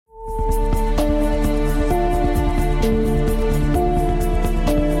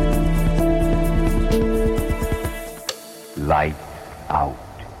out.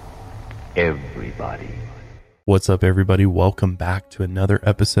 Everybody. What's up, everybody? Welcome back to another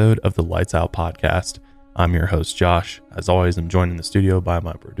episode of the Lights Out Podcast. I'm your host, Josh. As always, I'm joined in the studio by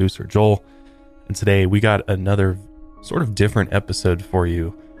my producer, Joel. And today we got another sort of different episode for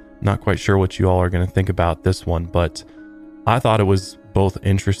you. Not quite sure what you all are going to think about this one, but I thought it was both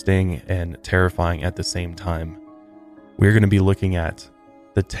interesting and terrifying at the same time. We're going to be looking at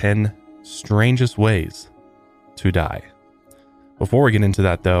the 10 strangest ways to die. Before we get into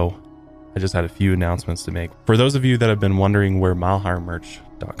that, though, I just had a few announcements to make. For those of you that have been wondering where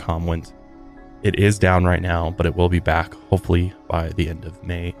milehighmerch.com went, it is down right now, but it will be back hopefully by the end of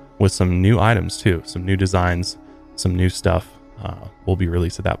May with some new items too, some new designs, some new stuff will be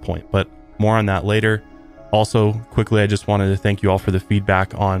released at that point, but more on that later. Also, quickly, I just wanted to thank you all for the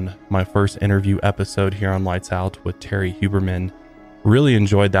feedback on my first interview episode here on Lights Out with Terry Huberman. Really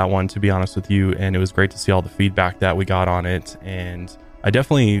enjoyed that one, to be honest with you, and it was great to see all the feedback that we got on it, and I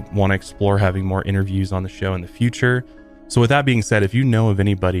definitely want to explore having more interviews on the show in the future. So with that being said, if you know of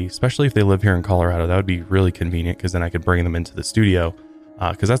anybody, especially if they live here in Colorado, that would be really convenient because then I could bring them into the studio,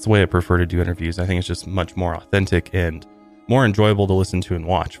 because that's the way I prefer to do interviews. I think it's just much more authentic and more enjoyable to listen to and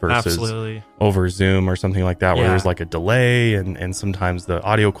watch versus over Zoom or something like that, where there's like a delay and sometimes the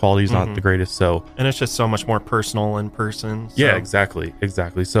audio quality is not the greatest. So, and it's just so much more personal in person. So. Yeah, exactly.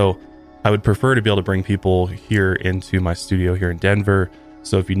 So I would prefer to be able to bring people here into my studio here in Denver.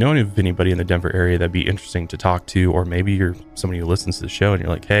 So if you know of anybody in the Denver area that'd be interesting to talk to, or maybe you're somebody who listens to the show and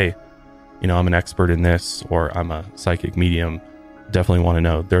you're like, hey, you know, I'm an expert in this, or I'm a psychic medium, definitely want to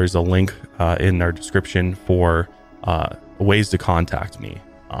know. There's a link in our description for ways to contact me,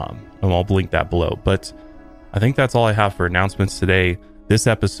 and I'll link that below. But I think that's all I have for announcements today. This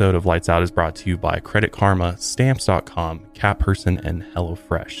episode of Lights Out is brought to you by Credit Karma, Stamps.com, Catperson, and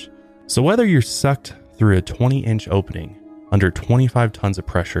HelloFresh. So whether you're sucked through a 20-inch opening under 25 tons of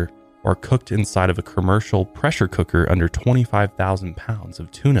pressure, or cooked inside of a commercial pressure cooker under 25,000 pounds of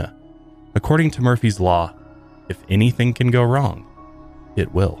tuna, according to Murphy's Law, if anything can go wrong,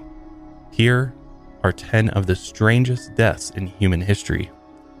 it will. Here are 10 of the strangest deaths in human history.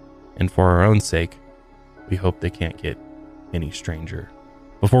 And for our own sake, we hope they can't get any stranger.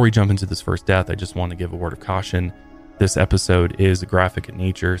 Before we jump into this first death, I just want to give a word of caution. This episode is graphic in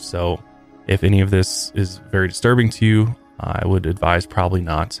nature, so if any of this is very disturbing to you, I would advise probably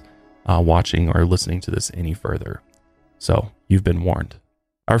not watching or listening to this any further. So you've been warned.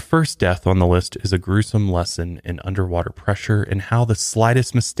 Our first death on the list is a gruesome lesson in underwater pressure and how the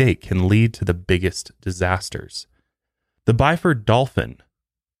slightest mistake can lead to the biggest disasters. The Byford Dolphin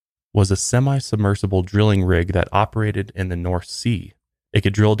was a semi-submersible drilling rig that operated in the North Sea. It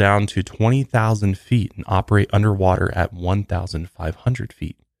could drill down to 20,000 feet and operate underwater at 1,500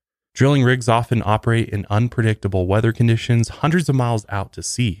 feet. Drilling rigs often operate in unpredictable weather conditions hundreds of miles out to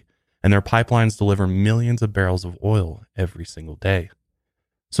sea, and their pipelines deliver millions of barrels of oil every single day.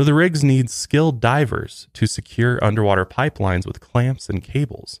 So the rigs need skilled divers to secure underwater pipelines with clamps and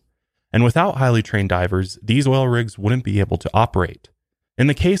cables. And without highly trained divers, these oil rigs wouldn't be able to operate. In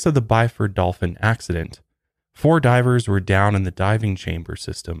the case of the Byford Dolphin accident, 4 divers were down in the diving chamber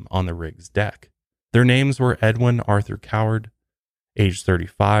system on the rig's deck. Their names were Edwin Arthur Coward, age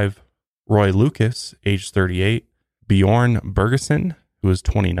 35, Roy Lucas, age 38, Bjorn Bergeson, who was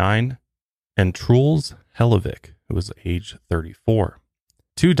 29, and Truls Hellevik, who was age 34.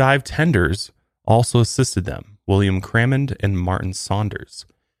 2 dive tenders also assisted them, William Crammond and Martin Saunders.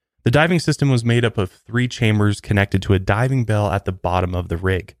 The diving system was made up of 3 chambers connected to a diving bell at the bottom of the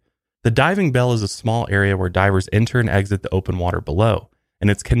rig. The diving bell is a small area where divers enter and exit the open water below, and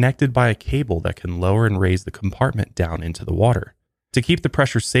it's connected by a cable that can lower and raise the compartment down into the water. To keep the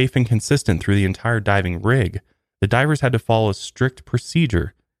pressure safe and consistent through the entire diving rig, the divers had to follow a strict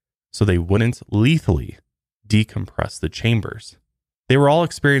procedure so they wouldn't lethally decompress the chambers. They were all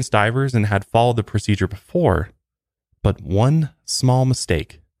experienced divers and had followed the procedure before, but one small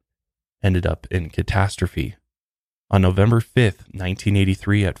mistake ended up in catastrophe. On November 5th,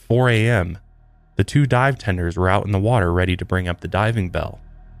 1983 at 4 a.m., the 2 dive tenders were out in the water ready to bring up the diving bell.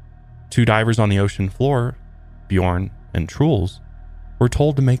 2 divers on the ocean floor, Bjorn and Truls, were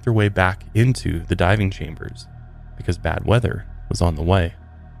told to make their way back into the diving chambers because bad weather was on the way.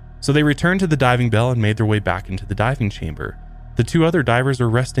 So they returned to the diving bell and made their way back into the diving chamber. The 2 other divers were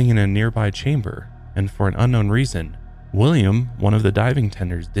resting in a nearby chamber, and for an unknown reason, William, one of the diving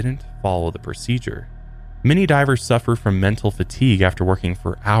tenders, didn't follow the procedure. Many divers suffer from mental fatigue after working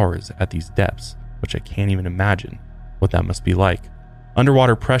for hours at these depths, which I can't even imagine what that must be like.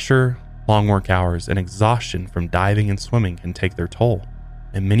 Underwater pressure, long work hours, and exhaustion from diving and swimming can take their toll,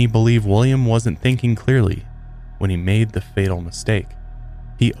 and many believe William wasn't thinking clearly when he made the fatal mistake.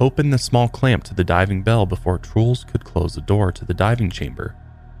 He opened the small clamp to the diving bell before Truls could close the door to the diving chamber.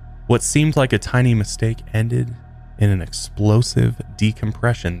 What seemed like a tiny mistake ended in an explosive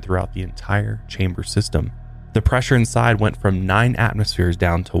decompression throughout the entire chamber system. The pressure inside went from 9 atmospheres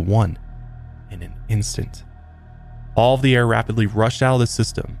down to 1 in an instant. All of the air rapidly rushed out of the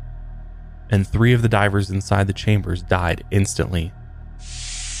system, and 3 of the divers inside the chambers died instantly.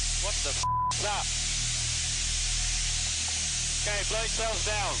 What the f*** is that? Okay, blow yourselves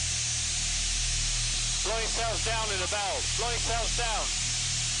down. Blow yourselves down in the bell. Blow yourselves down.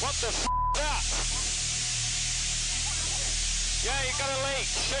 What the f*** is that? Yeah, you got a leak.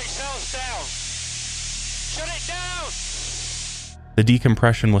 Shut yourselves down. Shut it down! The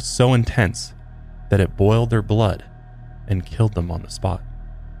decompression was so intense that it boiled their blood and killed them on the spot.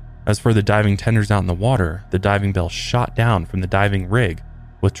 As for the diving tenders out in the water, the diving bell shot down from the diving rig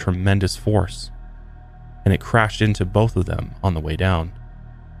with tremendous force, and it crashed into both of them on the way down.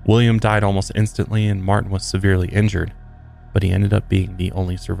 William died almost instantly and Martin was severely injured, but he ended up being the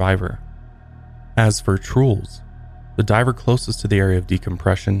only survivor. As for Truls, the diver closest to the area of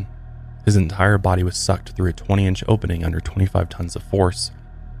decompression, his entire body was sucked through a 20-inch opening under 25 tons of force,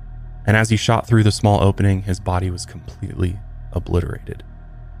 and as he shot through the small opening, his body was completely obliterated.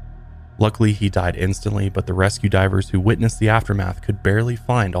 Luckily, he died instantly, but the rescue divers who witnessed the aftermath could barely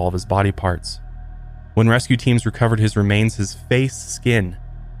find all of his body parts. When rescue teams recovered his remains, his face, skin,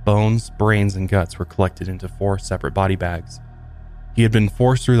 bones, brains, and guts were collected into 4 separate body bags. He had been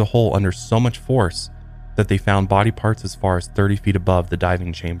forced through the hole under so much force that they found body parts as far as 30 feet above the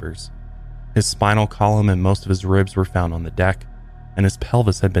diving chambers. His spinal column and most of his ribs were found on the deck, and his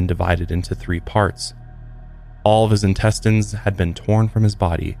pelvis had been divided into 3 parts. All of his intestines had been torn from his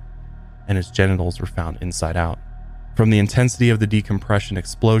body, and his genitals were found inside out. From the intensity of the decompression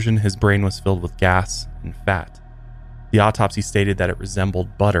explosion, his brain was filled with gas and fat. The autopsy stated that it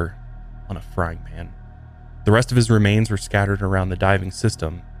resembled butter on a frying pan. The rest of his remains were scattered around the diving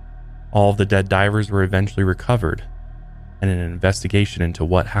system. All of the dead divers were eventually recovered, and an investigation into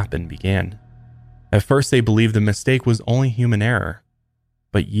what happened began. At first, they believed the mistake was only human error,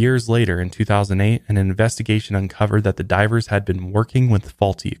 but years later, in 2008, an investigation uncovered that the divers had been working with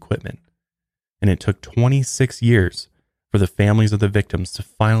faulty equipment, and it took 26 years for the families of the victims to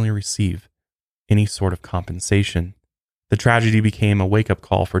finally receive any sort of compensation. The tragedy became a wake-up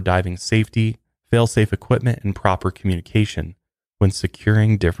call for diving safety, fail-safe equipment, and proper communication when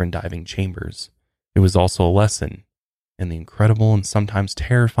securing different diving chambers. It was also a lesson in the incredible and sometimes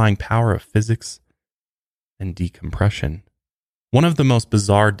terrifying power of physics and decompression. One of the most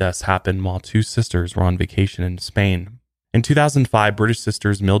bizarre deaths happened while 2 sisters were on vacation in Spain. In 2005, British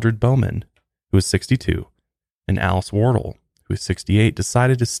sisters Mildred Bowman, who was 62, and Alice Wardle, who was 68,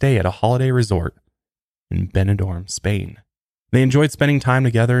 decided to stay at a holiday resort in Benidorm, Spain. They enjoyed spending time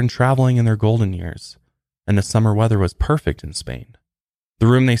together and traveling in their golden years, and the summer weather was perfect in Spain. The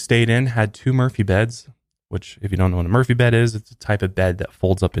room they stayed in had 2 Murphy beds, which, if you don't know what a Murphy bed is, it's a type of bed that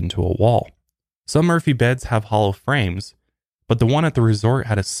folds up into a wall. Some Murphy beds have hollow frames, but the one at the resort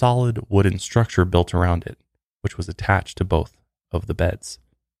had a solid wooden structure built around it, which was attached to both of the beds.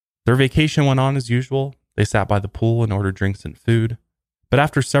 Their vacation went on as usual. They sat by the pool and ordered drinks and food. But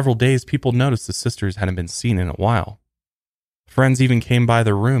after several days, people noticed the sisters hadn't been seen in a while. Friends even came by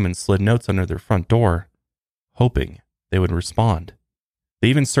their room and slid notes under their front door, hoping they would respond. They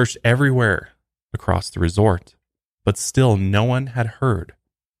even searched everywhere across the resort, but still no one had heard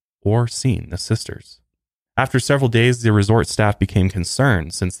or seen the sisters. After several days, the resort staff became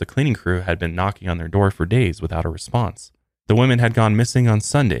concerned since the cleaning crew had been knocking on their door for days without a response. The women had gone missing on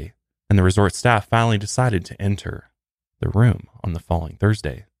Sunday, and the resort staff finally decided to enter the room on the following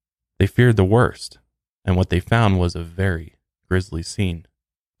Thursday. They feared the worst, and what they found was a very grisly scene.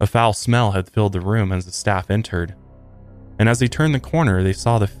 A foul smell had filled the room as the staff entered, and as they turned the corner, they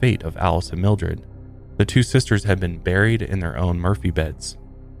saw the fate of Alice and Mildred. The 2 sisters had been buried in their own Murphy beds.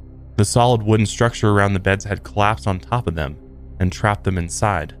 The solid wooden structure around the beds had collapsed on top of them and trapped them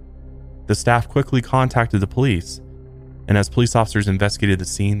inside. The staff quickly contacted the police, and as police officers investigated the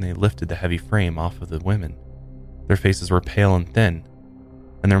scene, they lifted the heavy frame off of the women. Their faces were pale and thin,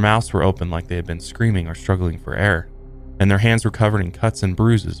 and their mouths were open like they had been screaming or struggling for air, and their hands were covered in cuts and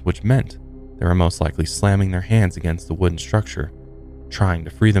bruises, which meant they were most likely slamming their hands against the wooden structure, trying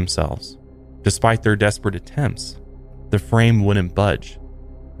to free themselves. Despite their desperate attempts, the frame wouldn't budge,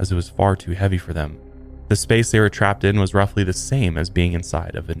 as it was far too heavy for them. The space they were trapped in was roughly the same as being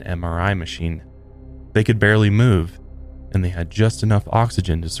inside of an MRI machine. They could barely move, and they had just enough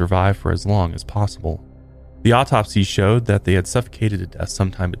oxygen to survive for as long as possible. The autopsy showed that they had suffocated to death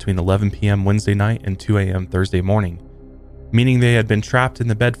sometime between 11 p.m. Wednesday night and 2 a.m. Thursday morning, meaning they had been trapped in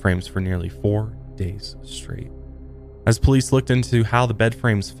the bed frames for nearly 4 days straight. As police looked into how the bed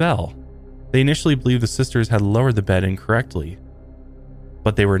frames fell, they initially believed the sisters had lowered the bed incorrectly,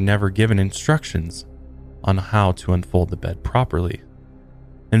 but they were never given instructions on how to unfold the bed properly.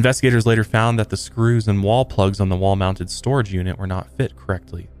 Investigators later found that the screws and wall plugs on the wall-mounted storage unit were not fit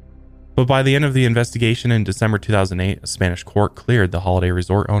correctly. But by the end of the investigation in December 2008, a Spanish court cleared the holiday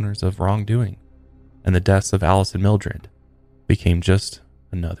resort owners of wrongdoing, and the deaths of Alice and Mildred became just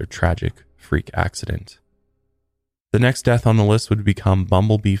another tragic freak accident. The next death on the list would become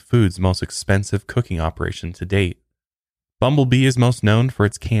Bumblebee Foods' most expensive cooking operation to date. Bumblebee is most known for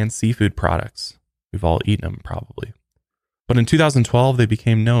its canned seafood products. We've all eaten them, probably. But in 2012, they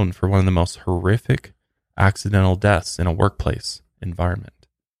became known for one of the most horrific accidental deaths in a workplace environment.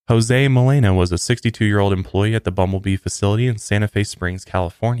 Jose Molina was a 62-year-old employee at the Bumblebee facility in Santa Fe Springs,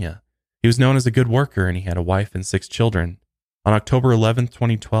 California. He was known as a good worker, and he had a wife and 6 children. On October 11,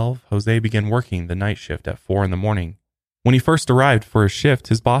 2012, Jose began working the night shift at 4 in the morning. When he first arrived for his shift,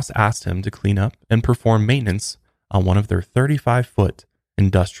 his boss asked him to clean up and perform maintenance on one of their 35-foot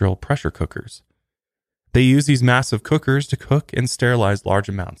industrial pressure cookers. They use these massive cookers to cook and sterilize large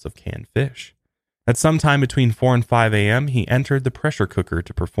amounts of canned fish. At some time between 4 and 5 a.m., he entered the pressure cooker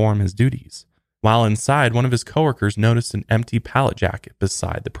to perform his duties. While inside, one of his coworkers noticed an empty pallet jacket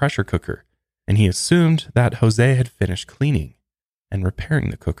beside the pressure cooker, and he assumed that Jose had finished cleaning and repairing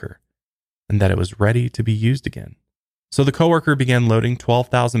the cooker, and that it was ready to be used again. So the coworker began loading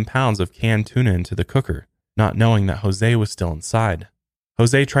 12,000 pounds of canned tuna into the cooker, not knowing that Jose was still inside.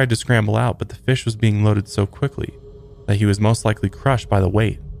 Jose tried to scramble out, but the fish was being loaded so quickly that he was most likely crushed by the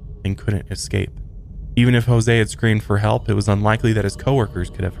weight and couldn't escape. Even if Jose had screamed for help, it was unlikely that his coworkers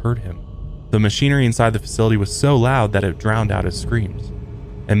could have heard him. The machinery inside the facility was so loud that it drowned out his screams,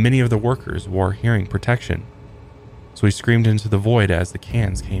 and many of the workers wore hearing protection. So he screamed into the void as the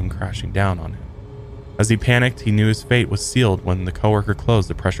cans came crashing down on him. As he panicked, he knew his fate was sealed when the coworker closed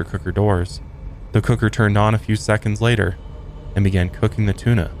the pressure cooker doors. The cooker turned on a few seconds later and began cooking the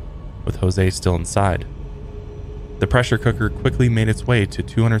tuna, with Jose still inside. The pressure cooker quickly made its way to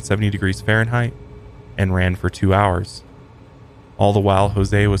 270 degrees Fahrenheit and ran for 2 hours. All the while,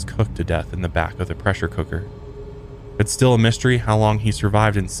 Jose was cooked to death in the back of the pressure cooker. It's still a mystery how long he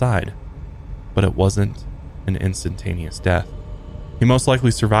survived inside, but it wasn't an instantaneous death. He most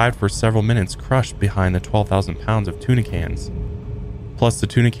likely survived for several minutes crushed behind the 12,000 pounds of tuna cans. Plus, the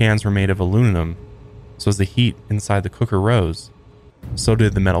tuna cans were made of aluminum, so as the heat inside the cooker rose, so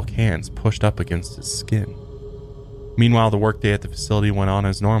did the metal cans pushed up against his skin. Meanwhile, the workday at the facility went on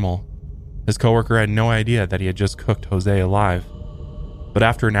as normal. His coworker had no idea that he had just cooked Jose alive. But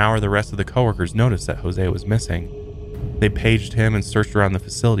after an hour, the rest of the coworkers noticed that Jose was missing. They paged him and searched around the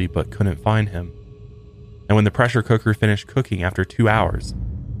facility but couldn't find him. And when the pressure cooker finished cooking after 2 hours,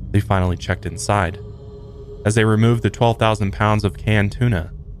 they finally checked inside. As they removed the 12,000 pounds of canned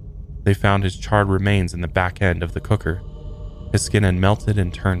tuna, they found his charred remains in the back end of the cooker. His skin had melted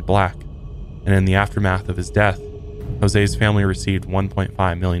and turned black, and in the aftermath of his death, Jose's family received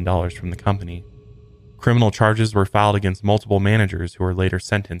 $1.5 million from the company. Criminal charges were filed against multiple managers who were later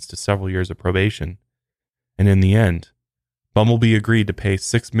sentenced to several years of probation. And in the end, Bumblebee agreed to pay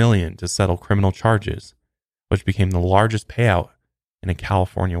 $6 million to settle criminal charges, which became the largest payout in a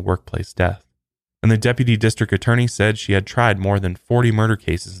California workplace death. And the deputy district attorney said she had tried more than 40 murder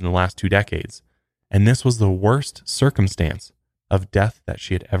cases in the last 2 decades, and this was the worst circumstance of death that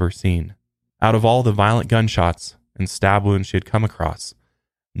she had ever seen. Out of all the violent gunshots and stab wounds she had come across,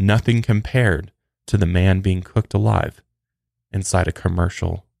 nothing compared to the man being cooked alive inside a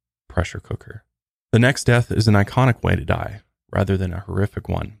commercial pressure cooker. The next death is an iconic way to die, rather than a horrific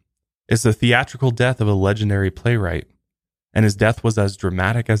one. It's the theatrical death of a legendary playwright, and his death was as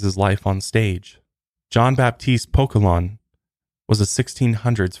dramatic as his life on stage. Jean-Baptiste Poquelin was a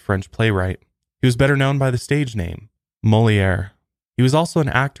 1600s French playwright. He was better known by the stage name, Molière. He was also an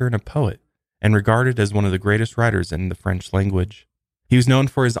actor and a poet, and regarded as one of the greatest writers in the French language. He was known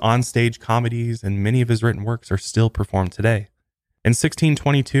for his on-stage comedies, and many of his written works are still performed today. In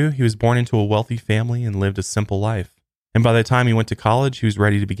 1622, he was born into a wealthy family and lived a simple life. And by the time he went to college, he was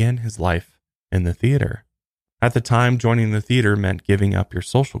ready to begin his life in the theater. At the time, joining the theater meant giving up your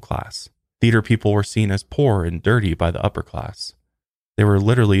social class. Theater people were seen as poor and dirty by the upper class. They were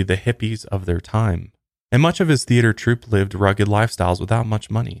literally the hippies of their time. And much of his theater troupe lived rugged lifestyles without much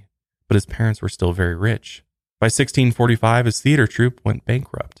money, but his parents were still very rich. By 1645, his theater troupe went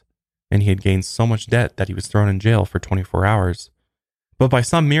bankrupt, and he had gained so much debt that he was thrown in jail for 24 hours. But by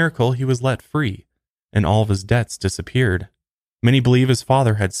some miracle, he was let free, and all of his debts disappeared. Many believe his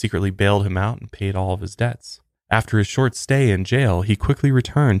father had secretly bailed him out and paid all of his debts. After his short stay in jail, he quickly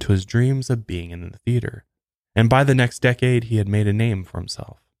returned to his dreams of being in the theater. And by the next decade, he had made a name for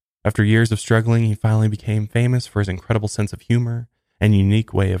himself. After years of struggling, he finally became famous for his incredible sense of humor and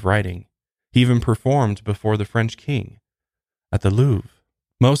unique way of writing. He even performed before the French king at the Louvre.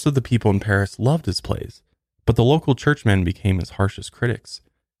 Most of the people in Paris loved his plays, but the local churchmen became his harshest critics.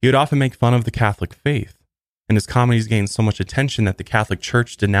 He would often make fun of the Catholic faith, and his comedies gained so much attention that the Catholic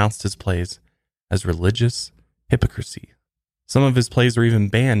Church denounced his plays as religious hypocrisy. Some of his plays were even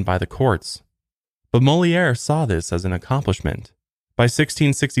banned by the courts. But Molière saw this as an accomplishment. By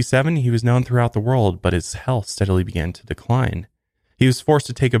 1667, he was known throughout the world, but his health steadily began to decline. He was forced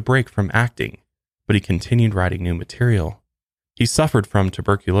to take a break from acting, but he continued writing new material. He suffered from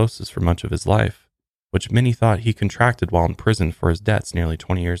tuberculosis for much of his life, which many thought he contracted while in prison for his debts nearly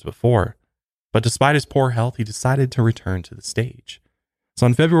 20 years before. But despite his poor health, he decided to return to the stage. So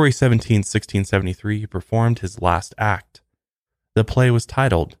on February 17, 1673, he performed his last act. The play was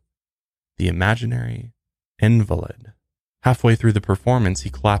titled The Imaginary Invalid. Halfway through the performance, he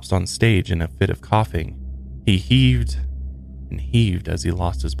collapsed on stage in a fit of coughing. He heaved and heaved as he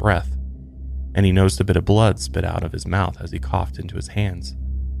lost his breath, and he noticed a bit of blood spit out of his mouth as he coughed into his hands.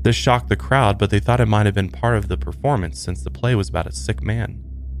 This shocked the crowd, but they thought it might have been part of the performance since the play was about a sick man.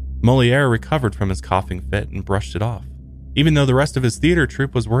 Molière recovered from his coughing fit and brushed it off. Even though the rest of his theater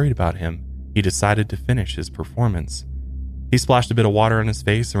troupe was worried about him, he decided to finish his performance. He splashed a bit of water on his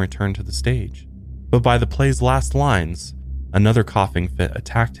face and returned to the stage. But by the play's last lines, another coughing fit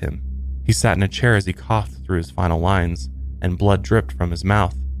attacked him. He sat in a chair as he coughed through his final lines, and blood dripped from his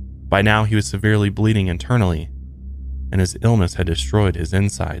mouth. By now, he was severely bleeding internally, and his illness had destroyed his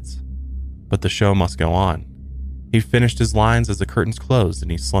insides. But the show must go on. He finished his lines as the curtains closed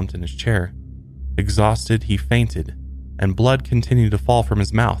and he slumped in his chair. Exhausted, he fainted, and blood continued to fall from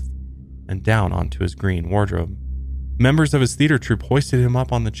his mouth and down onto his green wardrobe. Members of his theater troupe hoisted him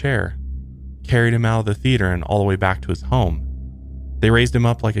up on the chair, carried him out of the theater and all the way back to his home. They raised him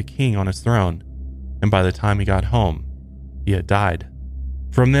up like a king on his throne, and by the time he got home, he had died.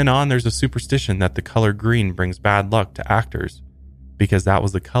 From then on, there's a superstition that the color green brings bad luck to actors, because that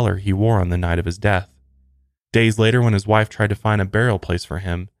was the color he wore on the night of his death. Days later, when his wife tried to find a burial place for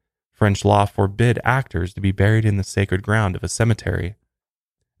him, French law forbid actors to be buried in the sacred ground of a cemetery.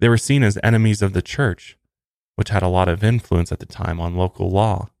 They were seen as enemies of the church, which had a lot of influence at the time on local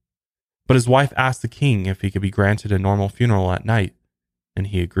law. But his wife asked the king if he could be granted a normal funeral at night, and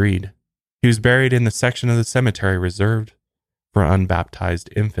he agreed. He was buried in the section of the cemetery reserved for unbaptized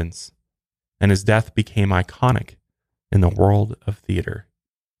infants, and his death became iconic in the world of theater,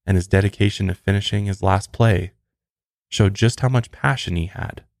 and his dedication to finishing his last play showed just how much passion he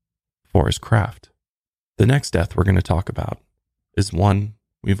had for his craft. The next death we're going to talk about is one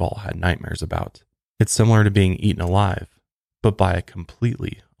we've all had nightmares about. It's similar to being eaten alive, but by a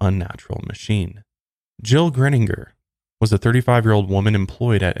completely unnatural machine. Jill Greninger was a 35-year-old woman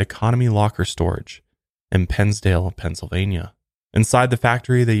employed at Economy Locker Storage in Pennsdale, Pennsylvania. Inside the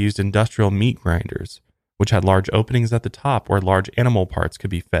factory, they used industrial meat grinders, which had large openings at the top where large animal parts could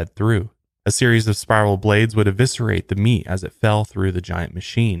be fed through. A series of spiral blades would eviscerate the meat as it fell through the giant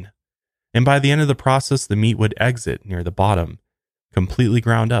machine. And by the end of the process, the meat would exit near the bottom, completely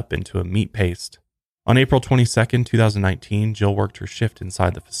ground up into a meat paste. On April 22, 2019, Jill worked her shift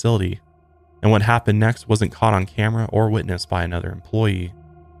inside the facility, and what happened next wasn't caught on camera or witnessed by another employee.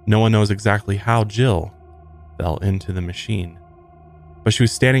 No one knows exactly how Jill fell into the machine, but she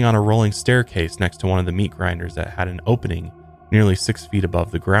was standing on a rolling staircase next to one of the meat grinders that had an opening nearly 6 feet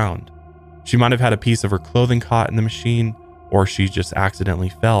above the ground. She might have had a piece of her clothing caught in the machine, or she just accidentally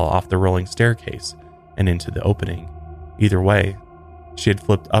fell off the rolling staircase and into the opening. Either way, she had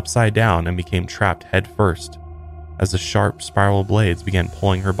flipped upside down and became trapped head first as the sharp spiral blades began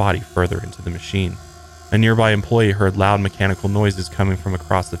pulling her body further into the machine. A nearby employee heard loud mechanical noises coming from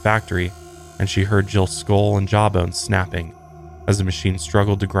across the factory, and she heard Jill's skull and jawbones snapping as the machine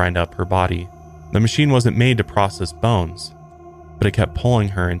struggled to grind up her body. The machine wasn't made to process bones, but it kept pulling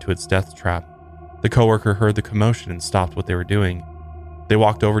her into its death trap. The coworker heard the commotion and stopped what they were doing. They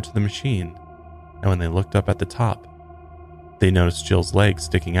walked over to the machine, and when they looked up at the top, they noticed Jill's legs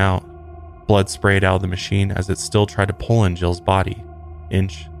sticking out. Blood sprayed out of the machine as it still tried to pull in Jill's body,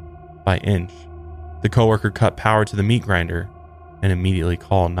 inch by inch. The coworker cut power to the meat grinder and immediately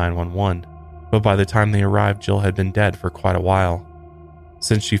called 911. But by the time they arrived, Jill had been dead for quite a while.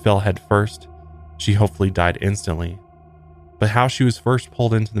 Since she fell head first, she hopefully died instantly. But how she was first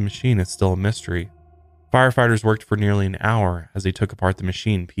pulled into the machine is still a mystery. Firefighters worked for nearly an hour as they took apart the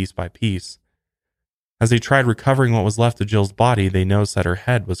machine piece by piece. As they tried recovering what was left of Jill's body, they noticed that her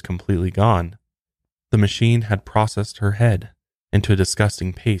head was completely gone. The machine had processed her head into a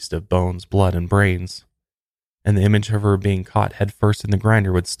disgusting paste of bones, blood, and brains, and the image of her being caught headfirst in the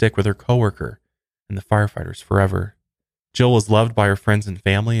grinder would stick with her coworker and the firefighters forever. Jill was loved by her friends and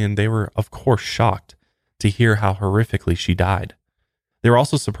family, and they were, of course, shocked to hear how horrifically she died. They were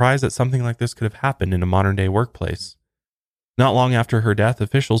also surprised that something like this could have happened in a modern-day workplace. Not long after her death,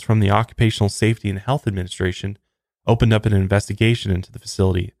 officials from the Occupational Safety and Health Administration opened up an investigation into the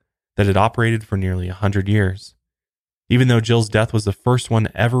facility that had operated for nearly 100 years. Even though Jill's death was the first one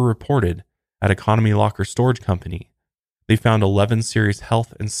ever reported at Economy Locker Storage Company, they found 11 serious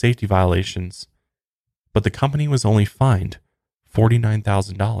health and safety violations, but the company was only fined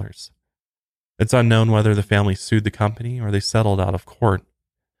 $49,000. It's unknown whether the family sued the company or they settled out of court,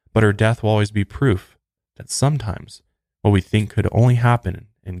 but her death will always be proof that sometimes what we think could only happen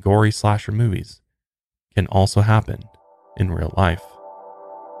in gory slasher movies can also happen in real life.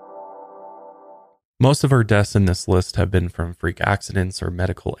 Most of her deaths in this list have been from freak accidents or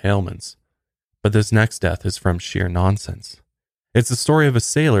medical ailments, but this next death is from sheer nonsense. It's the story of a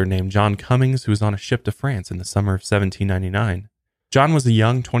sailor named John Cummings who was on a ship to France in the summer of 1799. John was a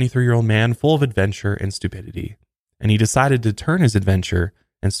young 23-year-old man full of adventure and stupidity, and he decided to turn his adventure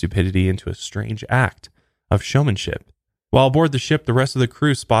and stupidity into a strange act of showmanship. While aboard the ship, the rest of the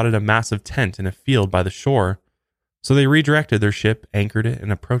crew spotted a massive tent in a field by the shore, so they redirected their ship, anchored it,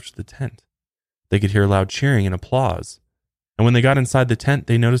 and approached the tent. They could hear loud cheering and applause, and when they got inside the tent,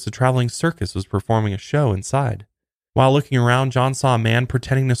 they noticed a traveling circus was performing a show inside. While looking around, John saw a man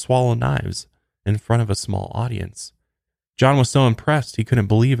pretending to swallow knives in front of a small audience. John was so impressed he couldn't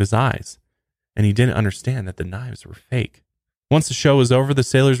believe his eyes, and he didn't understand that the knives were fake. Once the show was over, the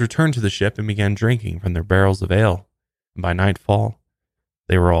sailors returned to the ship and began drinking from their barrels of ale. And by nightfall,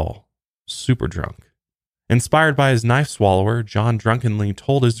 they were all super drunk. Inspired by his knife swallower, John drunkenly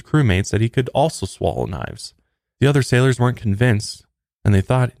told his crewmates that he could also swallow knives. The other sailors weren't convinced, and they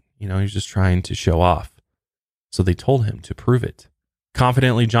thought, he was just trying to show off. So they told him to prove it.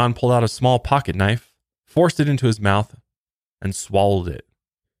 Confidently, John pulled out a small pocket knife, forced it into his mouth, and swallowed it.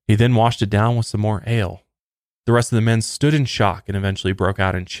 He then washed it down with some more ale. The rest of the men stood in shock and eventually broke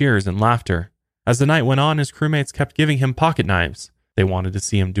out in cheers and laughter. As the night went on, his crewmates kept giving him pocket knives. They wanted to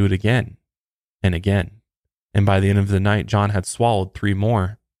see him do it again and again. And by the end of the night, John had swallowed 3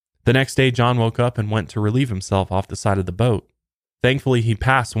 more. The next day, John woke up and went to relieve himself off the side of the boat. Thankfully, he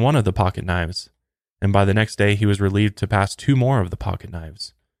passed one of the pocket knives, and by the next day, he was relieved to pass 2 more of the pocket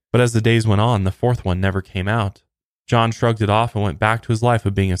knives. But as the days went on, the 4th one never came out. John shrugged it off and went back to his life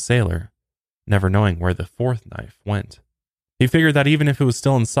of being a sailor, never knowing where the 4th knife went. He figured that even if it was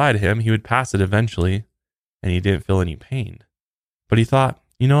still inside him, he would pass it eventually, and he didn't feel any pain. But he thought,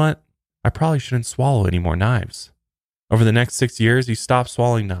 you know what? I probably shouldn't swallow any more knives. Over the next 6 years, he stopped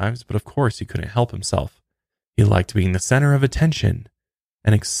swallowing knives, but of course he couldn't help himself. He liked being the center of attention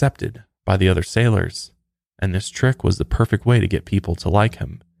and accepted by the other sailors, and this trick was the perfect way to get people to like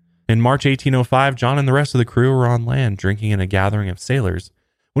him. In March 1805, John and the rest of the crew were on land drinking in a gathering of sailors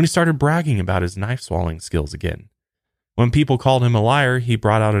when he started bragging about his knife swallowing skills again. When people called him a liar, he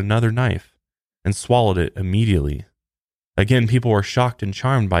brought out another knife and swallowed it immediately. Again, people were shocked and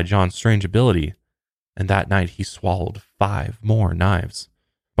charmed by John's strange ability, and that night he swallowed 5 more knives.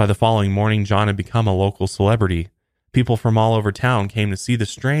 By the following morning, John had become a local celebrity. People from all over town came to see the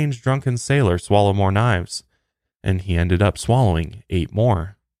strange drunken sailor swallow more knives, and he ended up swallowing 8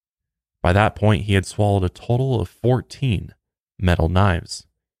 more. By that point, he had swallowed a total of 14 metal knives.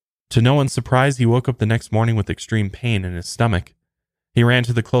 To no one's surprise, he woke up the next morning with extreme pain in his stomach. He ran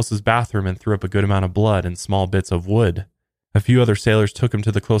to the closest bathroom and threw up a good amount of blood and small bits of wood. A few other sailors took him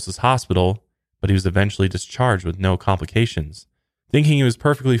to the closest hospital, but he was eventually discharged with no complications. Thinking he was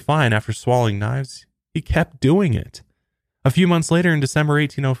perfectly fine after swallowing knives, he kept doing it. A few months later, in December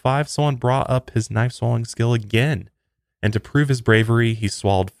 1805, someone brought up his knife swallowing skill again, and to prove his bravery, he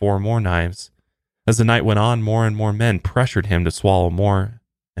swallowed 4 more knives. As the night went on, more and more men pressured him to swallow more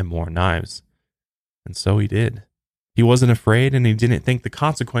and more knives. And so he did. He wasn't afraid, and he didn't think the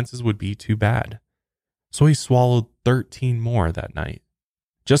consequences would be too bad. So he swallowed 13 more that night.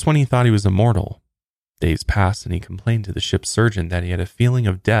 Just when he thought he was immortal, days passed and he complained to the ship's surgeon that he had a feeling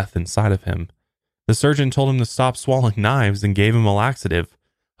of death inside of him. The surgeon told him to stop swallowing knives and gave him a laxative,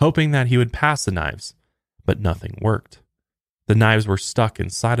 hoping that he would pass the knives, but nothing worked. The knives were stuck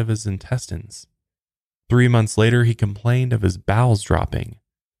inside of his intestines. 3 months later, he complained of his bowels dropping,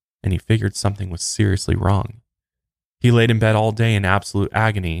 and he figured something was seriously wrong. He laid in bed all day in absolute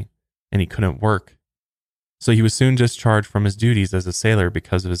agony, and he couldn't work. So he was soon discharged from his duties as a sailor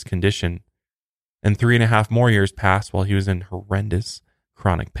because of his condition, and 3.5 more years passed while he was in horrendous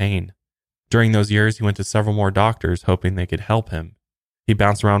chronic pain. During those years, he went to several more doctors hoping they could help him. He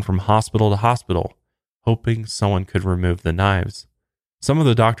bounced around from hospital to hospital, hoping someone could remove the knives. Some of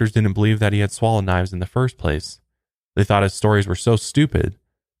the doctors didn't believe that he had swallowed knives in the first place. They thought his stories were so stupid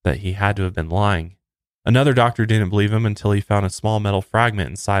that he had to have been lying. Another doctor didn't believe him until he found a small metal fragment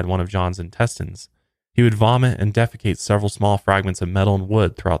inside one of John's intestines. He would vomit and defecate several small fragments of metal and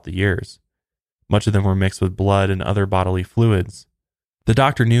wood throughout the years. Much of them were mixed with blood and other bodily fluids. The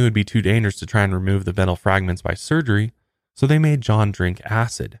doctor knew it would be too dangerous to try and remove the metal fragments by surgery, so they made John drink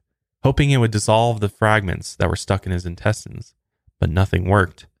acid, hoping it would dissolve the fragments that were stuck in his intestines. But nothing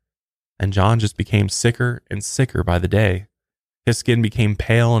worked, and John just became sicker and sicker by the day. His skin became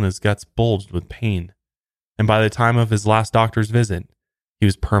pale and his guts bulged with pain. And by the time of his last doctor's visit, he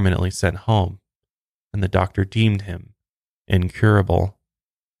was permanently sent home, and the doctor deemed him incurable,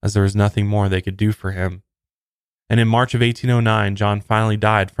 as there was nothing more they could do for him. And in March of 1809, John finally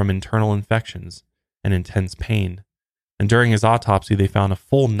died from internal infections and intense pain. And during his autopsy, they found a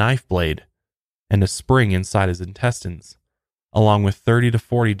full knife blade and a spring inside his intestines, along with 30 to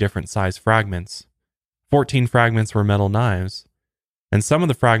 40 different size fragments. 14 fragments were metal knives, and some of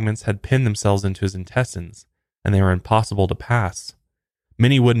the fragments had pinned themselves into his intestines, and they were impossible to pass.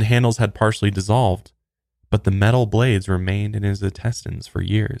 Many wooden handles had partially dissolved, but the metal blades remained in his intestines for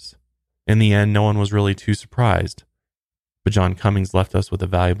years. In the end, no one was really too surprised, but John Cummings left us with a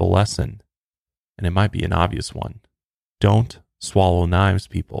valuable lesson, and it might be an obvious one. Don't swallow knives,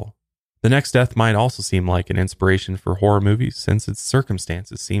 people. The next death might also seem like an inspiration for horror movies since its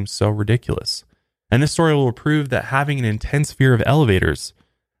circumstances seem so ridiculous. And this story will prove that having an intense fear of elevators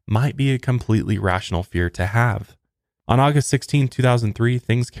might be a completely rational fear to have. On August 16, 2003,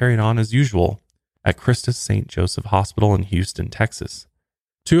 things carried on as usual at Christus St. Joseph Hospital in Houston, Texas.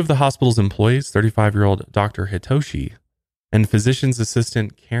 Two of the hospital's employees, 35-year-old Dr. Hitoshi and physician's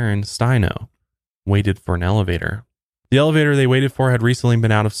assistant Karen Steino, waited for an elevator. The elevator they waited for had recently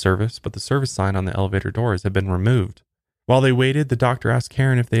been out of service, but the service sign on the elevator doors had been removed. While they waited, the doctor asked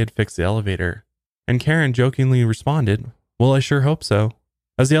Karen if they had fixed the elevator, and Karen jokingly responded, "Well, I sure hope so."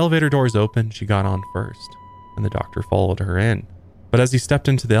 As the elevator doors opened, she got on first, and the doctor followed her in. But as he stepped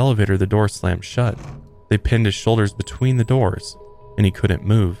into the elevator, the door slammed shut. They pinned his shoulders between the doors, and he couldn't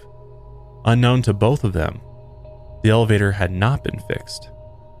move. Unknown to both of them, the elevator had not been fixed,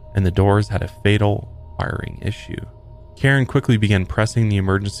 and the doors had a fatal wiring issue. Karen quickly began pressing the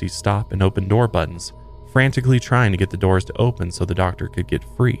emergency stop and open door buttons, frantically trying to get the doors to open so the doctor could get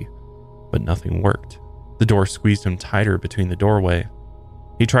free, but nothing worked. The door squeezed him tighter between the doorway.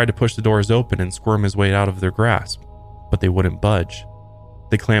 He tried to push the doors open and squirm his way out of their grasp, but they wouldn't budge.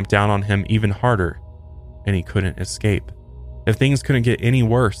 They clamped down on him even harder, and he couldn't escape. If things couldn't get any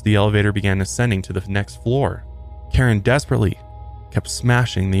worse, the elevator began ascending to the next floor. Karen desperately kept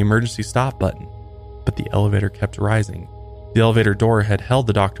smashing the emergency stop button, but the elevator kept rising. The elevator door had held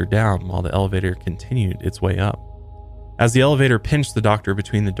the doctor down while the elevator continued its way up. As the elevator pinched the doctor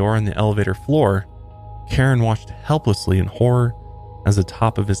between the door and the elevator floor, Karen watched helplessly in horror as the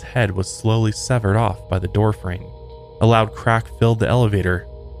top of his head was slowly severed off by the door frame. A loud crack filled the elevator,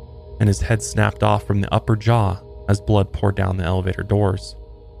 and his head snapped off from the upper jaw as blood poured down the elevator doors.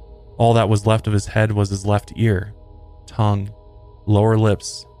 All that was left of his head was his left ear, tongue, lower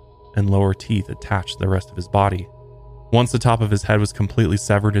lips, and lower teeth attached to the rest of his body. Once the top of his head was completely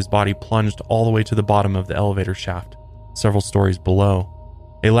severed, his body plunged all the way to the bottom of the elevator shaft, several stories below.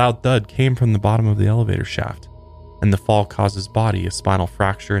 A loud thud came from the bottom of the elevator shaft, and the fall caused his body a spinal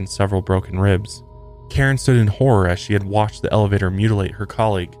fracture and several broken ribs. Karen stood in horror as she had watched the elevator mutilate her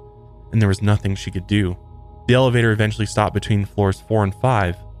colleague, and there was nothing she could do. The elevator eventually stopped between floors 4 and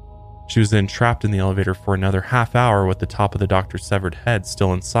 5. She was then trapped in the elevator for another half hour with the top of the doctor's severed head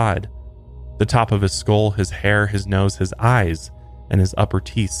still inside. The top of his skull, his hair, his nose, his eyes, and his upper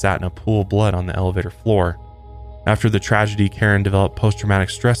teeth sat in a pool of blood on the elevator floor. After the tragedy, Karen developed post-traumatic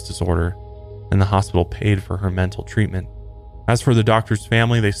stress disorder, and the hospital paid for her mental treatment. As for the doctor's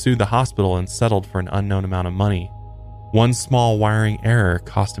family, they sued the hospital and settled for an unknown amount of money. One small wiring error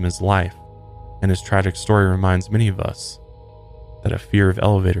cost him his life, and his tragic story reminds many of us that a fear of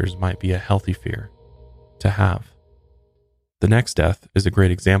elevators might be a healthy fear to have. The next death is a great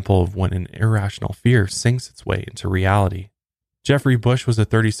example of when an irrational fear sinks its way into reality. Jeffrey Bush was a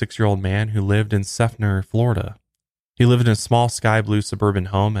 36-year-old man who lived in Seffner, Florida. He lived in a small sky blue suburban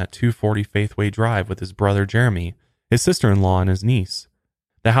home at 240 Faithway Drive with his brother Jeremy, his sister-in-law, and his niece.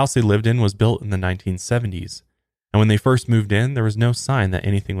 The house they lived in was built in the 1970s, and when they first moved in, there was no sign that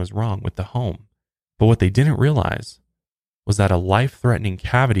anything was wrong with the home. But what they didn't realize was that a life-threatening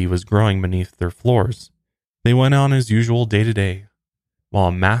cavity was growing beneath their floors. They went on as usual day to day, while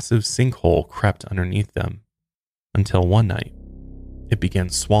a massive sinkhole crept underneath them, until one night, it began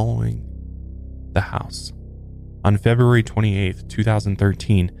swallowing the house. On February 28,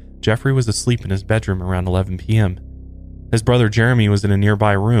 2013, Jeffrey was asleep in his bedroom around 11 p.m. His brother Jeremy was in a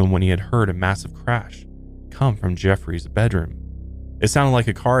nearby room when he had heard a massive crash come from Jeffrey's bedroom. It sounded like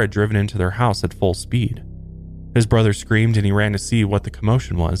a car had driven into their house at full speed. His brother screamed and he ran to see what the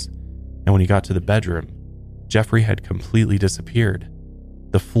commotion was, and when he got to the bedroom, Jeffrey had completely disappeared.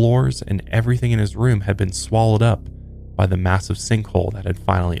 The floors and everything in his room had been swallowed up by the massive sinkhole that had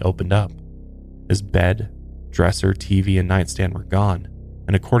finally opened up. His bed, dresser, TV, and nightstand were gone,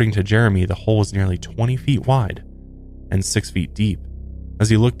 and according to Jeremy, the hole was nearly 20 feet wide and 6 feet deep. As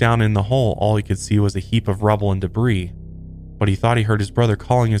he looked down in the hole, all he could see was a heap of rubble and debris, but he thought he heard his brother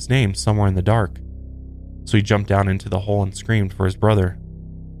calling his name somewhere in the dark. So he jumped down into the hole and screamed for his brother.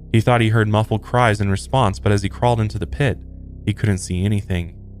 He thought he heard muffled cries in response, but as he crawled into the pit, he couldn't see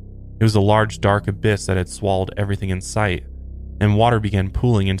anything. It was a large dark abyss that had swallowed everything in sight, and water began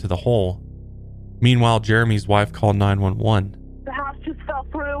pooling into the hole. Meanwhile, Jeremy's wife called 911. The house just fell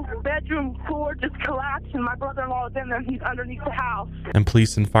through. Bedroom floor just collapsed, and my brother-in-law is in there. He's underneath the house. And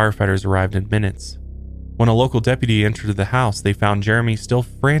police and firefighters arrived in minutes. When a local deputy entered the house, they found Jeremy still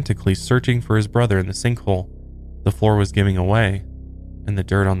frantically searching for his brother in the sinkhole. The floor was giving away, and the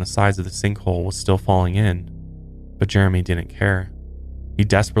dirt on the sides of the sinkhole was still falling in. But Jeremy didn't care. He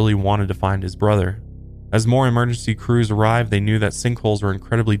desperately wanted to find his brother. As more emergency crews arrived, they knew that sinkholes were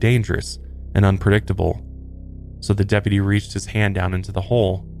incredibly dangerous and unpredictable. So the deputy reached his hand down into the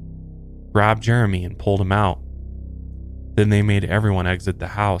hole, grabbed Jeremy, and pulled him out. Then they made everyone exit the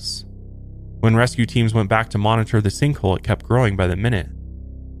house. When rescue teams went back to monitor the sinkhole, it kept growing by the minute.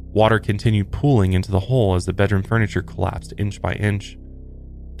 Water continued pooling into the hole as the bedroom furniture collapsed inch by inch.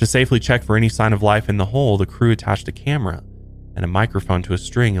 To safely check for any sign of life in the hole, the crew attached a camera and a microphone to a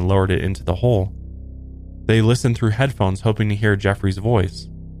string and lowered it into the hole. They listened through headphones hoping to hear Jeffrey's voice,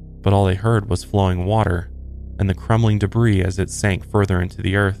 but all they heard was flowing water and the crumbling debris as it sank further into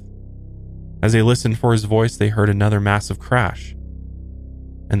the earth. As they listened for his voice, they heard another massive crash,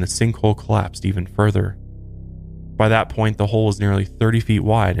 and the sinkhole collapsed even further. By that point, the hole was nearly 30 feet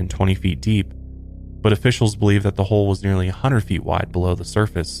wide and 20 feet deep, but officials believe that the hole was nearly 100 feet wide below the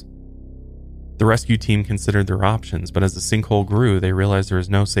surface. The rescue team considered their options, but as the sinkhole grew, they realized there was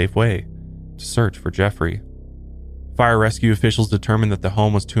no safe way to search for Jeffrey. Fire rescue officials determined that the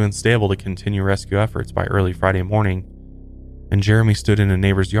home was too unstable to continue rescue efforts by early Friday morning, and Jeremy stood in a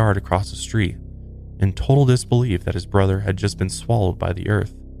neighbor's yard across the street in total disbelief that his brother had just been swallowed by the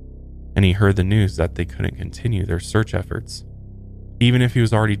earth, and he heard the news that they couldn't continue their search efforts. Even if he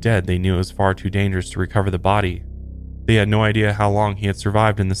was already dead, they knew it was far too dangerous to recover the body. They had no idea how long he had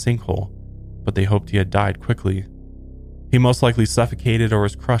survived in the sinkhole, but they hoped he had died quickly. He most likely suffocated or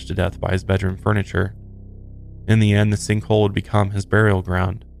was crushed to death by his bedroom furniture. In the end, the sinkhole would become his burial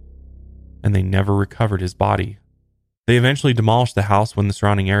ground, and they never recovered his body. They eventually demolished the house when the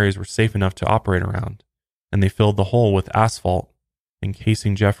surrounding areas were safe enough to operate around, and they filled the hole with asphalt,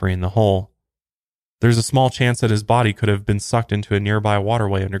 encasing Jeffrey in the hole. There's a small chance that his body could have been sucked into a nearby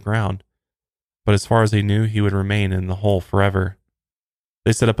waterway underground, but as far as they knew, he would remain in the hole forever.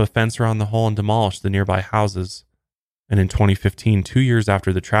 They set up a fence around the hole and demolished the nearby houses, and in 2015, 2 years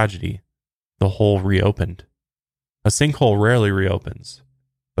after the tragedy, the hole reopened. A sinkhole rarely reopens,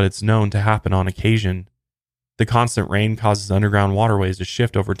 but it's known to happen on occasion. The constant rain causes underground waterways to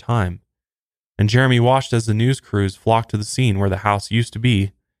shift over time, and Jeremy watched as the news crews flocked to the scene where the house used to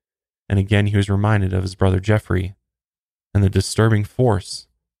be, and again he was reminded of his brother Jeffrey and the disturbing force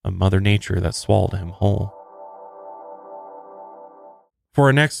of Mother Nature that swallowed him whole. For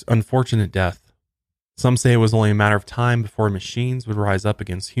our next unfortunate death, some say it was only a matter of time before machines would rise up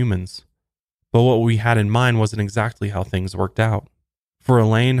against humans, but what we had in mind wasn't exactly how things worked out. For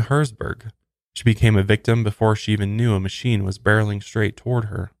Elaine Herzberg, she became a victim before she even knew a machine was barreling straight toward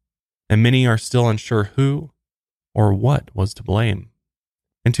her, and many are still unsure who or what was to blame.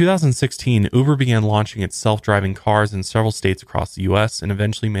 In 2016, Uber began launching its self-driving cars in several states across the US and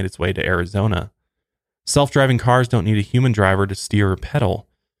eventually made its way to Arizona. Self-driving cars don't need a human driver to steer or pedal,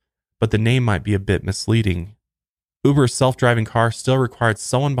 but the name might be a bit misleading. Uber's self-driving car still required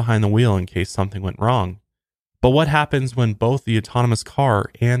someone behind the wheel in case something went wrong. But what happens when both the autonomous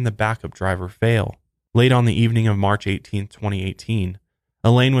car and the backup driver fail? Late on the evening of March 18, 2018,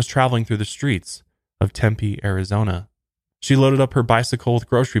 Elaine was traveling through the streets of Tempe, Arizona. She loaded up her bicycle with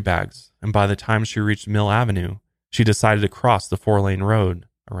grocery bags, and by the time she reached Mill Avenue, she decided to cross the 4-lane road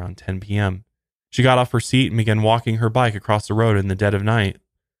around 10 p.m. She got off her seat and began walking her bike across the road in the dead of night.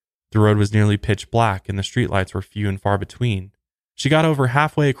 The road was nearly pitch black and the streetlights were few and far between, She got over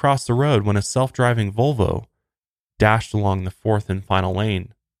halfway across the road when a self-driving Volvo dashed along the fourth and final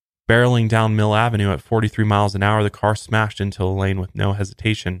lane. Barreling down Mill Avenue at 43 miles an hour, the car smashed into Elaine with no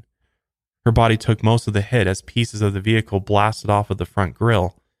hesitation. Her body took most of the hit as pieces of the vehicle blasted off of the front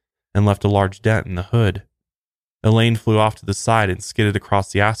grille and left a large dent in the hood. Elaine flew off to the side and skidded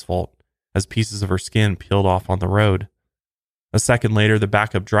across the asphalt as pieces of her skin peeled off on the road. A second later, the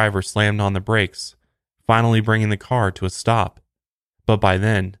backup driver slammed on the brakes, finally bringing the car to a stop. But by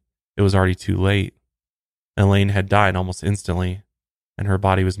then, it was already too late. Elaine had died almost instantly, and her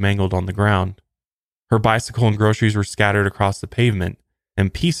body was mangled on the ground. Her bicycle and groceries were scattered across the pavement,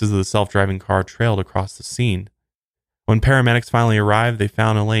 and pieces of the self-driving car trailed across the scene. When paramedics finally arrived, they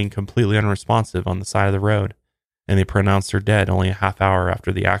found Elaine completely unresponsive on the side of the road, and they pronounced her dead only a half hour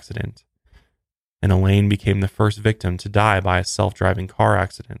after the accident. And Elaine became the first victim to die by a self-driving car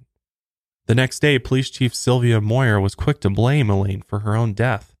accident. The next day, Police Chief Sylvia Moyer was quick to blame Elaine for her own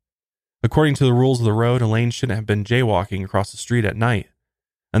death. According to the rules of the road, Elaine shouldn't have been jaywalking across the street at night,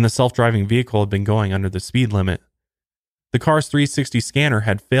 and the self-driving vehicle had been going under the speed limit. The car's 360 scanner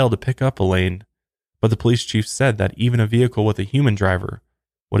had failed to pick up Elaine, but the police chief said that even a vehicle with a human driver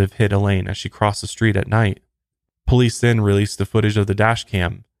would have hit Elaine as she crossed the street at night. Police then released the footage of the dash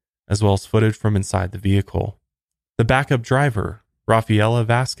cam, as well as footage from inside the vehicle. The backup driver, Rafaela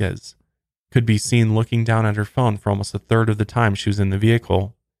Vasquez, could be seen looking down at her phone for almost a third of the time she was in the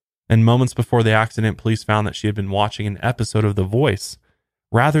vehicle. And moments before the accident, police found that she had been watching an episode of The Voice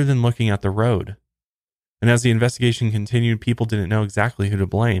rather than looking at the road. And as the investigation continued, people didn't know exactly who to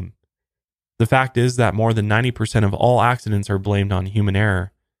blame. The fact is that more than 90% of all accidents are blamed on human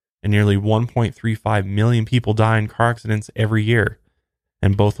error, and nearly 1.35 million people die in car accidents every year,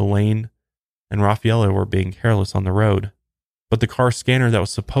 and both Elaine and Rafaela were being careless on the road. But the car scanner that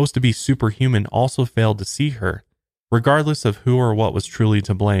was supposed to be superhuman also failed to see her. Regardless of who or what was truly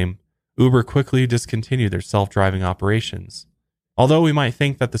to blame, Uber quickly discontinued their self-driving operations. Although we might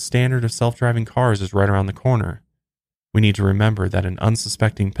think that the standard of self-driving cars is right around the corner, we need to remember that an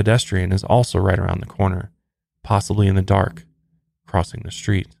unsuspecting pedestrian is also right around the corner, possibly in the dark, crossing the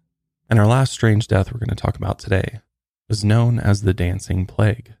street. And our last strange death we're going to talk about today is known as the Dancing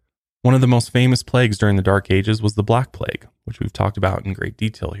Plague. One of the most famous plagues during the Dark Ages was the Black Plague, which we've talked about in great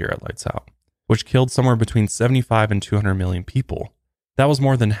detail here at Lights Out, which killed somewhere between 75 and 200 million people. That was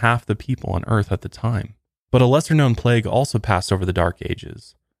more than half the people on Earth at the time. But a lesser-known plague also passed over the Dark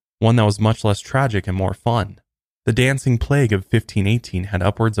Ages, one that was much less tragic and more fun. The Dancing Plague of 1518 had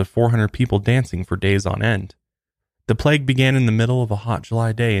upwards of 400 people dancing for days on end. The plague began in the middle of a hot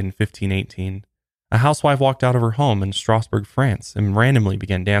July day in 1518. A housewife walked out of her home in Strasbourg, France, and randomly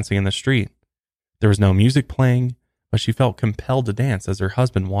began dancing in the street. There was no music playing, but she felt compelled to dance as her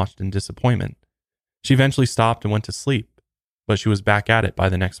husband watched in disappointment. She eventually stopped and went to sleep, but she was back at it by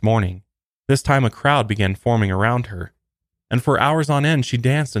the next morning. This time a crowd began forming around her, and for hours on end she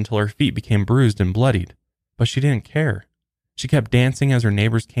danced until her feet became bruised and bloodied, but she didn't care. She kept dancing as her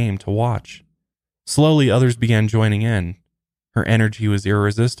neighbors came to watch. Slowly others began joining in. Her energy was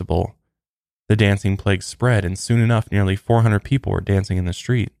irresistible. The dancing plague spread, and soon enough nearly 400 people were dancing in the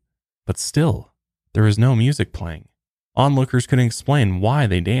street. But still, there was no music playing. Onlookers couldn't explain why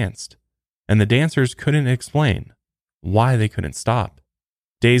they danced, and the dancers couldn't explain why they couldn't stop.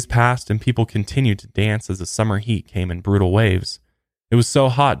 Days passed and people continued to dance as the summer heat came in brutal waves. It was so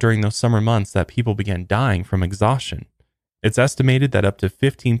hot during those summer months that people began dying from exhaustion. It's estimated that up to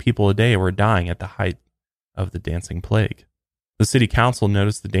 15 people a day were dying at the height of the dancing plague. The city council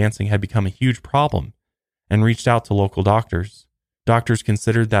noticed the dancing had become a huge problem and reached out to local doctors. Doctors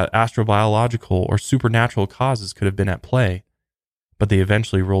considered that astrobiological or supernatural causes could have been at play, but they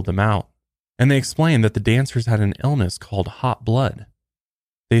eventually ruled them out. And they explained that the dancers had an illness called hot blood.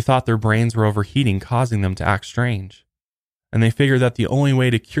 They thought their brains were overheating, causing them to act strange. And they figured that the only way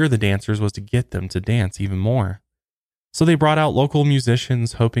to cure the dancers was to get them to dance even more. So they brought out local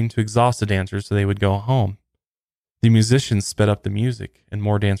musicians, hoping to exhaust the dancers so they would go home. The musicians sped up the music, and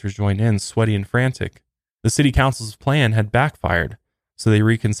more dancers joined in, sweaty and frantic. The city council's plan had backfired, so they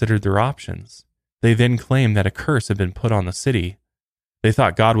reconsidered their options. They then claimed that a curse had been put on the city. They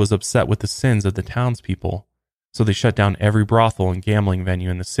thought God was upset with the sins of the townspeople, so they shut down every brothel and gambling venue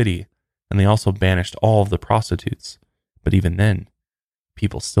in the city, and they also banished all of the prostitutes. But even then,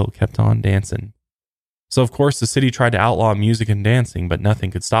 people still kept on dancing. So of course the city tried to outlaw music and dancing, but nothing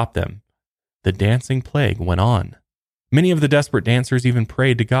could stop them. The dancing plague went on. Many of the desperate dancers even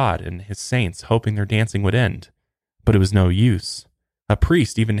prayed to God and his saints, hoping their dancing would end. But it was no use. A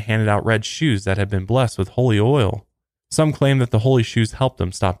priest even handed out red shoes that had been blessed with holy oil. Some claimed that the holy shoes helped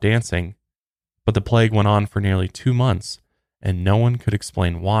them stop dancing. But the plague went on for nearly 2 months, and no one could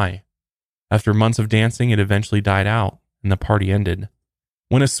explain why. After months of dancing, it eventually died out, and the party ended.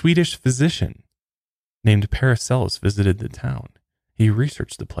 When a Swedish physician named Paracelsus visited the town, he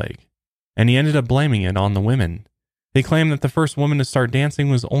researched the plague, and he ended up blaming it on the women. They claimed that the first woman to start dancing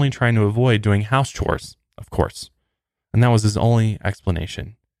was only trying to avoid doing house chores, of course, and that was his only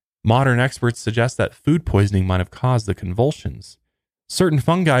explanation. Modern experts suggest that food poisoning might have caused the convulsions. Certain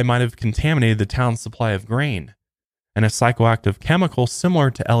fungi might have contaminated the town's supply of grain, and a psychoactive chemical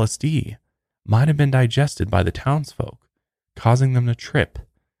similar to LSD might have been digested by the townsfolk, causing them to trip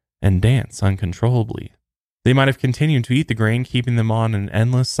and dance uncontrollably. They might have continued to eat the grain, keeping them on an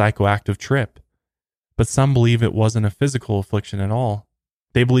endless psychoactive trip. But some believe it wasn't a physical affliction at all.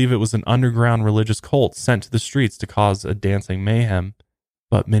 They believe it was an underground religious cult sent to the streets to cause a dancing mayhem.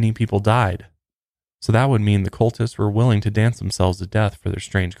 But many people died. So that would mean the cultists were willing to dance themselves to death for their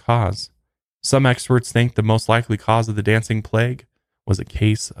strange cause. Some experts think the most likely cause of the dancing plague was a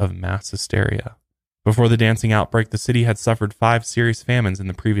case of mass hysteria. Before the dancing outbreak, the city had suffered 5 serious famines in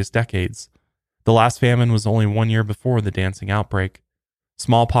the previous decades. The last famine was only 1 year before the dancing outbreak.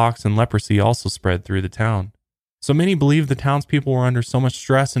 Smallpox and leprosy also spread through the town. So many believed the townspeople were under so much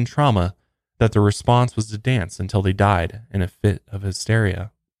stress and trauma that the response was to dance until they died in a fit of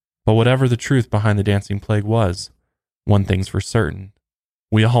hysteria. But whatever the truth behind the dancing plague was, one thing's for certain: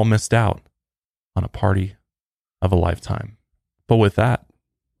 we all missed out on a party of a lifetime. But with that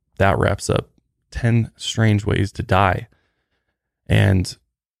wraps up 10 strange ways to die. And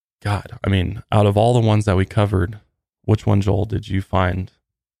God, I mean, out of all the ones that we covered, which one, Joel, did you find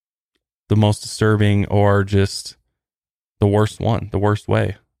the most disturbing, or just the worst one, the worst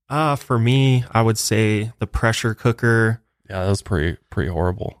way? For me, I would say the pressure cooker. Yeah, that was pretty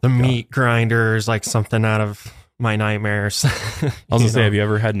horrible. The meat grinder is like something out of my nightmares. I was gonna say, have you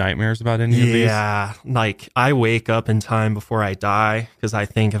ever had nightmares about any of these? Yeah, like I wake up in time before I die because I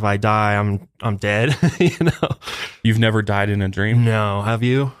think if I die, I'm dead. You've never died in a dream? No, have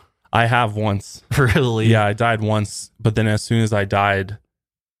you? I have once. Really? Yeah, I died once, but then as soon as I died,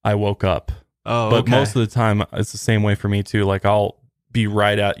 I woke up. Oh, but okay. most of the time, it's the same way for me too. Like I'll be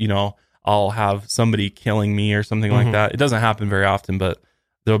right at, I'll have somebody killing me or something like that. It doesn't happen very often, but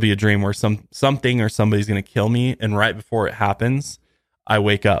there'll be a dream where something or somebody's going to kill me, and right before it happens, I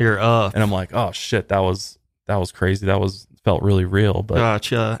wake up. You're up. And I'm like, oh shit, that was crazy. Felt really real. But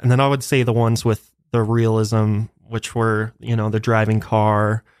Gotcha. And then I would say the ones with the realism, which were, the driving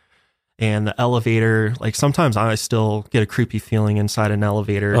car and the elevator. Like sometimes I still get a creepy feeling inside an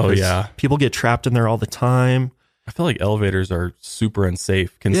elevator. Oh yeah. People get trapped in there all the time. I feel like elevators are super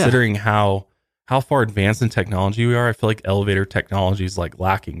unsafe considering how far advanced in technology we are. I feel like elevator technology is like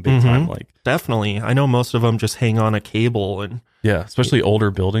lacking big time. Like definitely. I know most of them just hang on a cable and yeah, especially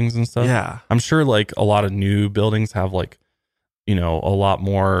older buildings and stuff. Yeah. I'm sure like a lot of new buildings have like, a lot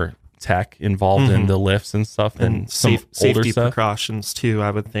more tech involved in the lifts and stuff and some safety stuff. Precautions too,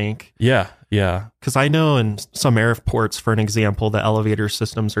 I would think. Yeah. Because I know in some airports, for an example, the elevator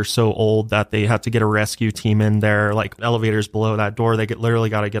systems are so old that they have to get a rescue team in there. Like elevators below that door, they literally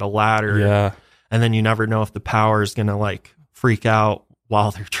got to get a ladder. Yeah. And then you never know if the power is going to like freak out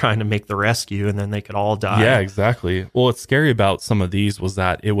while they're trying to make the rescue, and then they could all die. Yeah, exactly. Well, what's scary about some of these was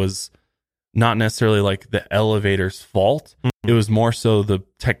that it was not necessarily like the elevator's fault. It was more so the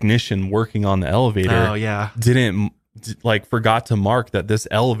technician working on the elevator. Oh, yeah. Forgot to mark that this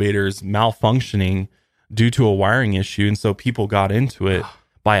elevator is malfunctioning due to a wiring issue. And so people got into it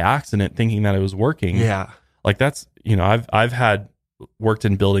by accident thinking that it was working. Yeah. Like that's, I've had worked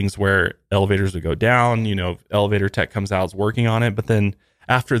in buildings where elevators would go down, elevator tech comes out, is working on it. But then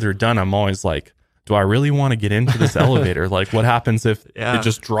after they're done, I'm always like, do I really want to get into this elevator? Like what happens if it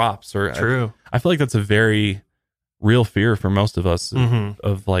just drops? Or True. I feel like that's a very real fear for most of us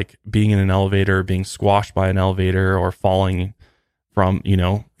of like being in an elevator, being squashed by an elevator, or falling from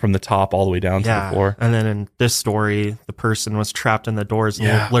the top all the way down to the floor. And then in this story, the person was trapped in the doors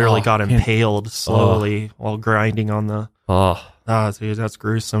and literally got impaled slowly while grinding on the... dude, that's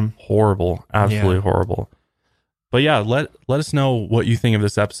gruesome. Horrible. Absolutely horrible. But yeah, let us know what you think of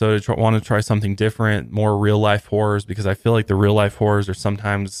this episode. I want to try something different, more real life horrors, because I feel like the real life horrors are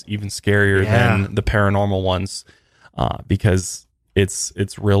sometimes even scarier than the paranormal ones, because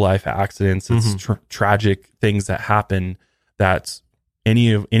it's real life accidents, it's tragic things that happen that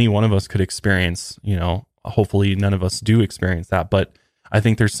any one of us could experience. Hopefully none of us do experience that, but I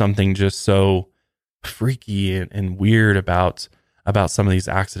think there's something just so freaky and weird about some of these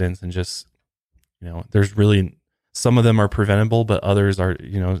accidents, and just there's really, some of them are preventable, but others are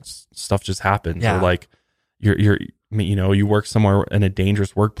stuff just happens. Or like you work somewhere in a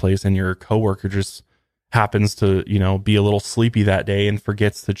dangerous workplace and your coworker just happens to, be a little sleepy that day and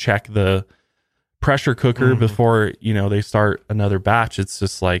forgets to check the pressure cooker before, they start another batch. It's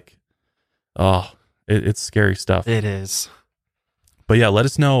just like, it's scary stuff. It is. But yeah, let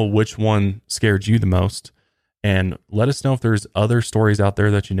us know which one scared you the most. And let us know if there's other stories out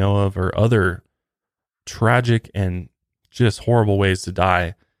there that you know of, or other tragic and just horrible ways to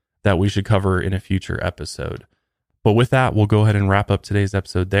die that we should cover in a future episode. But with that, we'll go ahead and wrap up today's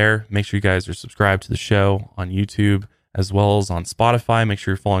episode there. Make sure you guys are subscribed to the show on YouTube as well as on Spotify. Make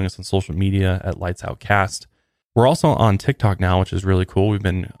sure you're following us on social media at Lights Out Cast. We're also on TikTok now, which is really cool. We've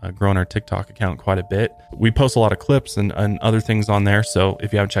been growing our TikTok account quite a bit. We post a lot of clips and other things on there. So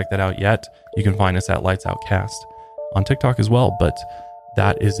if you haven't checked that out yet, you can find us at Lights Out Cast on TikTok as well. But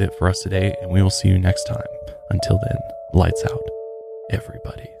that is it for us today, and we will see you next time. Until then, lights out,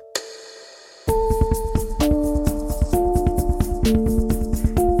 everybody.